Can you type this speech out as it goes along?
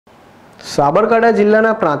સાબરકાંઠા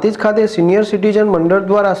જિલ્લાના પ્રાંતિજ ખાતે senior citizen મંડળ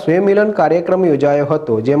દ્વારા સ્વમિલન કાર્યક્રમ યોજાયો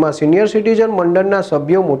હતો, જેમાં સિનિયર સિટીઝન મંડળના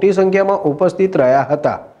સભ્યો મોટી સંખ્યામાં ઉપસ્થિત રહ્યા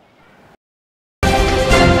હતા.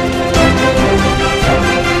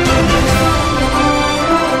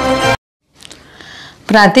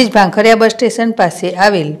 પ્રાંતિજ ભાંખરિયા બસ સ્ટેશન પાસે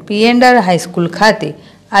આવેલ પીએનઆર હાઈસ્કૂલ ખાતે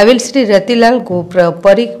આવેલ શ્રી રતિલાલ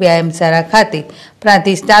પરીખ વ્યાયામશાળા ખાતે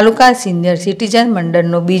પ્રાંતિજ તાલુકા સિનિયર સિટીઝન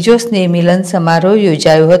મંડળનો બીજો સ્નેહ મિલન સમારોહ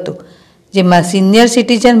યોજાયો હતો, જેમાં સિનિયર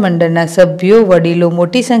સિટીઝન મંડળના સભ્યો વડીલો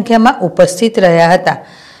મોટી સંખ્યામાં ઉપસ્થિત રહ્યા હતા.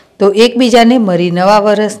 તો એકબીજાને મળી નવા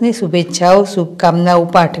વર્ષની શુભેચ્છાઓ શુભકામનાઓ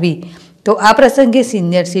પાઠવી. તો આ પ્રસંગે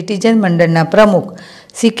સિનિયર સિટીઝન મંડળના પ્રમુખ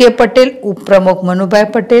સી.કે. પટેલ, ઉપપ્રમુખ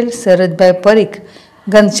મનુભાઈ પટેલ, શરદભાઈ પરીખ,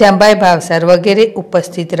 ઘનશ્યામભાઈ ભાવસાર વગેરે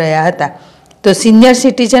ઉપસ્થિત રહ્યા હતા. તો સિનિયર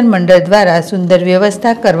સિટીઝન મંડળ દ્વારા સુંદર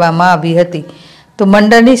વ્યવસ્થા કરવામાં આવી હતી. તો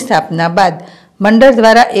મંડળની સ્થાપના બાદ મંડળ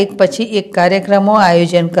દ્વારા એક પછી એક કાર્યક્રમો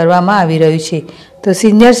આયોજન કરવામાં આવી રહ્યું છે. તો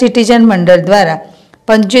સિનિયર સિટીઝન મંડળ દ્વારા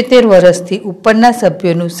 75 વર્ષથી ઉપરના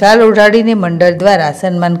સભ્યોનું શાલ ઓઢાડીને મંડળ દ્વારા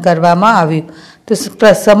સન્માન કરવામાં આવ્યું. તો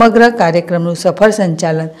સમગ્ર કાર્યક્રમનું સફળ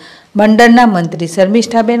સંચાલન મંડળના મંત્રી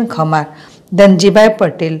શર્મિષ્ઠાબેન ખમાર, ધનજીભાઈ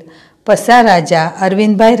પટેલ, પસા રાજા,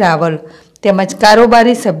 અરવિંદભાઈ રાવલ તેમજ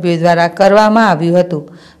કારોબારી સભ્યો દ્વારા કરવામાં આવ્યું હતું.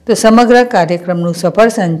 તો સમગ્ર કાર્યક્રમનું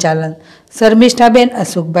સફળ સંચાલન શર્મિષ્ઠાબેન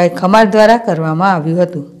અશોકભાઈ ખમાર દ્વારા કરવામાં આવ્યું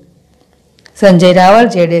હતું. સંજય રાવલ,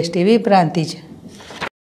 ZSTV પ્રાંતિજ.